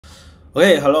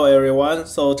Okay, hello everyone.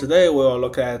 So today we'll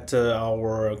look at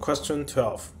our question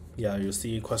 12. Yeah, you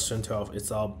see question 12.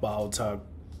 It's about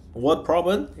word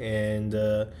problem and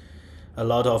a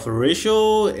lot of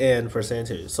ratio and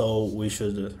percentage. So we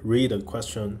should read the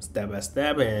question step by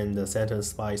step and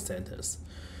sentence by sentence.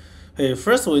 Okay,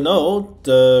 first we know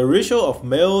the ratio of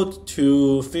male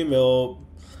to female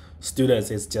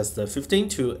students is just 15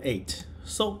 to 8.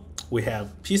 So we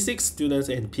have P6 students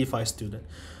and P5 students.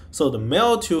 So the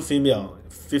male to female,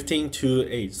 15 to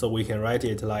 8. So we can write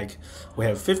it like we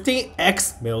have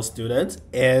 15x male students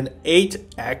and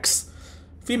 8x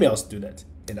female students.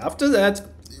 And after that,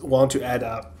 we want to add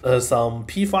up some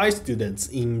P5 students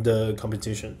in the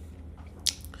competition.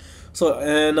 So,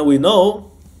 and we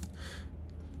know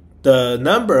the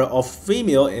number of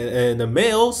female and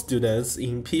male students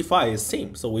in P5 is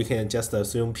same. So we can just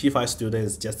assume P5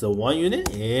 students is just 1 unit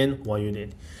and 1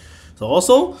 unit. So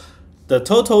also, the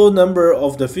total number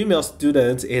of the female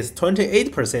students is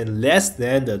 28% less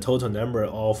than the total number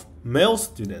of male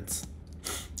students.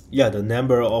 Yeah, the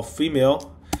number of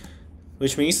female,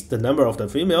 which means the number of the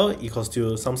female equals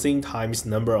to something times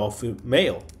number of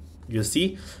male. You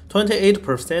see,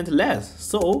 28% less,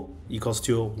 so equals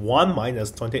to 1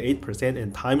 minus 28%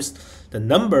 and times the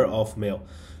number of male.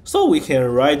 So we can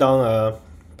write down a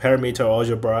parameter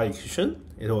algebra equation.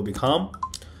 It will become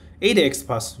 8x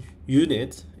plus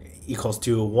unit equals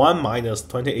to 1 minus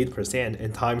 28%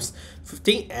 and times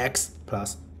 15x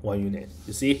plus 1 unit.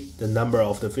 You see the number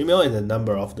of the female and the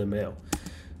number of the male.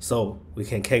 So we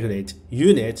can calculate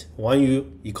unit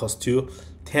 1u equals to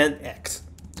 10x.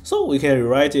 So we can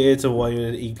rewrite it 1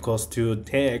 unit equals to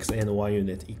 10x and 1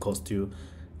 unit equals to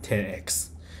 10x.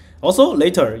 Also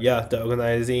later, yeah, the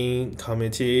organizing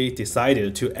committee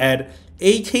decided to add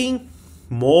 18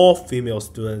 more female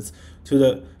students to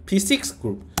the P6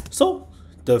 group. So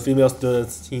the female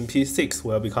students in P6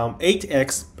 will become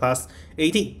 8x plus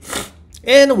 18.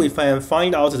 And we can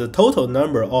find out the total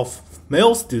number of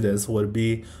male students would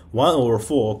be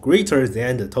 1/4 greater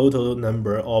than the total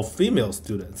number of female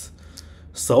students.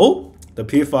 So the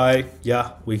P5,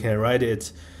 yeah, we can write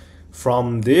it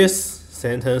from this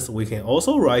sentence. We can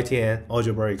also write an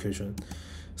algebra equation.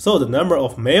 So the number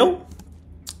of male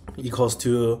equals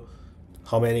to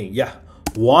how many? Yeah,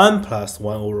 1 plus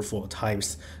 1/4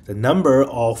 times the number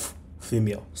of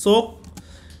female. So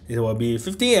it will be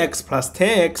 15x plus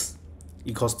 10x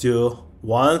equals to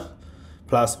 1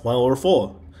 plus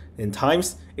 1/4 and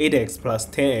times 8x plus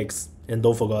 10x, and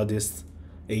don't forget this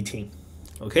 18.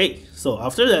 Okay, so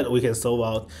after that we can solve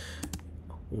out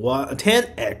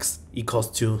 10x equals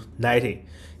to 90.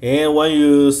 And when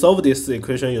you solve this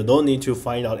equation, you don't need to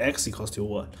find out x equals to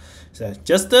what. So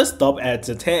just stop at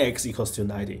the 10x equals to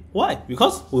 90. Why?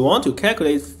 Because we want to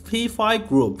calculate P5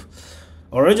 group.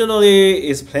 Originally,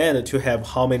 it's planned to have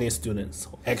how many students?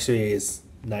 Actually, it's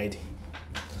 90.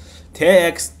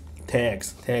 10x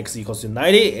equals to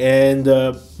 90, and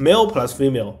male plus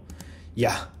female,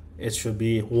 yeah, it should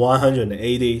be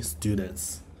 180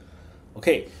 students.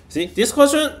 Okay, see this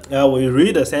question, we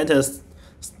read the sentence,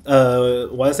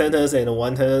 one sentence and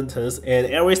one sentence, and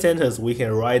every sentence we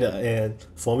can write a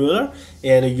formula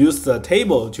and use the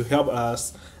table to help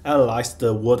us analyze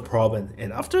the word problem.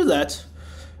 And after that,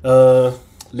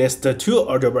 list the two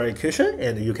algebra equation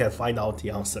and you can find out the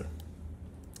answer.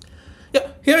 Yeah,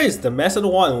 here is the method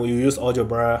 1. We use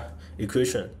algebra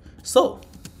equation. So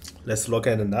let's look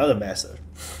at another method.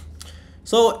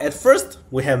 So at first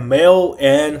we have male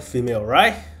and female,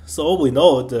 right? So we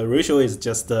know the ratio is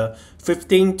just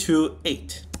 15 to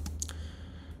 8.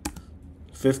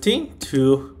 15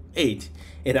 to 8.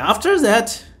 And after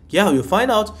that, yeah, you find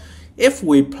out if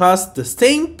we plus the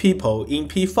same people in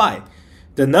P5,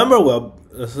 the number will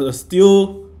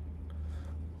still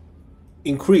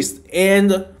increase,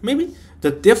 and maybe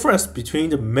the difference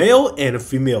between the male and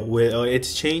female, will it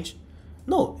change?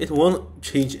 No, it won't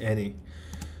change any.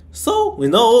 So we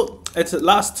know at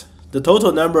last the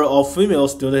total number of female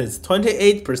students is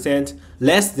 28%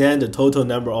 less than the total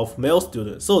number of male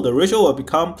students. So the ratio will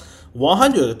become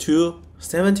 100 to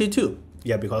 72.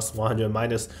 Yeah, because 100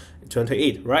 minus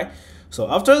 28, right? So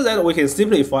after that, we can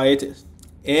simplify it,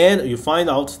 and you find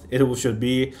out it should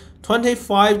be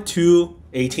 25 to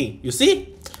 18. You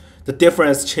see the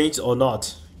difference changed or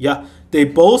not? Yeah, they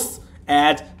both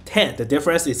add 10. The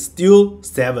difference is still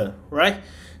 7, right?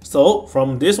 So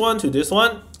from this one to this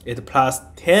one, it plus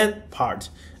 10 part.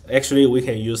 Actually, we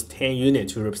can use 10 unit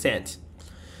to represent.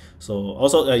 So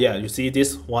also, yeah, you see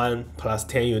this one plus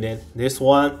 10 unit, this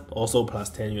one also plus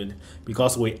 10 unit,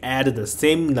 because we added the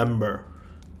same number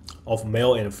of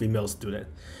male and female students.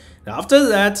 Now after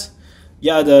that,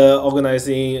 Yeah, the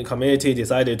organizing committee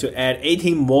decided to add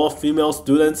 18 more female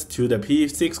students to the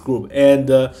P6 group, and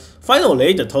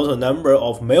finally the total number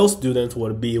of male students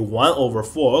would be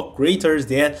 1/4 greater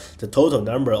than the total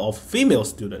number of female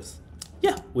students.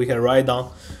 Yeah, we can write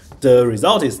down the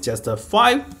result is just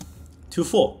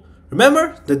 5-4.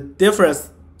 Remember, the difference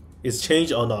is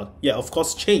changed or not? Yeah, of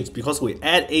course changed because we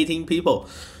add 18 people.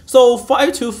 So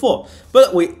 5-4,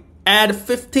 but we add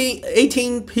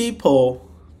 18 people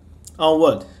on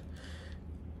what?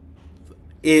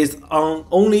 Is on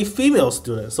only female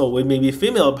students. So when maybe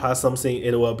female pass something,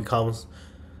 it will become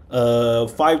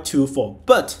 5-4.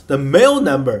 But the male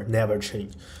number never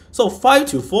changed. So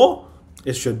 5-4,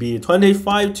 it should be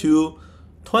 25-20.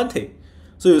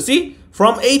 So you see,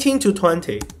 from 18 to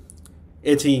 20,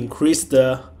 it increased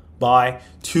by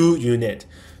 2 units.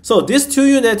 So this 2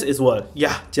 units is what?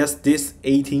 Yeah, just this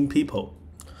 18 people.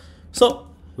 So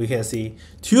we can see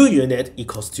 2 units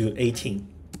equals to 18.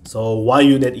 So 1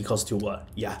 unit equals to what?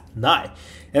 Yeah, 9.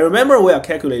 And remember, we are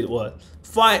calculating what?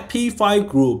 P5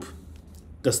 group,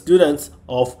 the students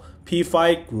of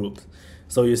P5 group.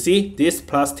 So you see, this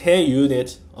plus 10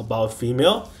 units about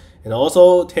female, and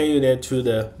also 10 units to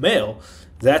the male.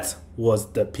 That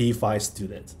was the P5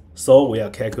 student. So we are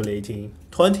calculating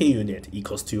 20 units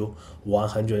equals to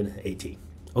 180.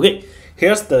 Okay,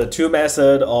 here's the 2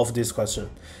 methods of this question.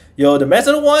 The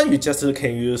method 1, you just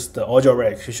can use the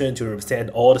algebraic equation to represent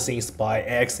all the things by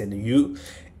x and u.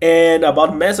 And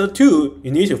about method 2,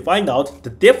 you need to find out the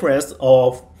difference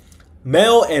of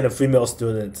male and female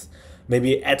students.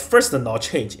 Maybe at first not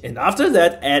change, and after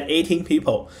that add 18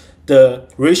 people. The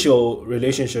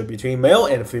relationship between male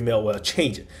and female will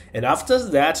change. And after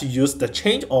that, use the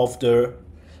change of the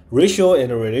ratio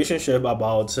and the relationship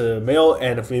about male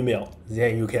and female.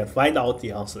 Then you can find out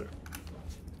the answer.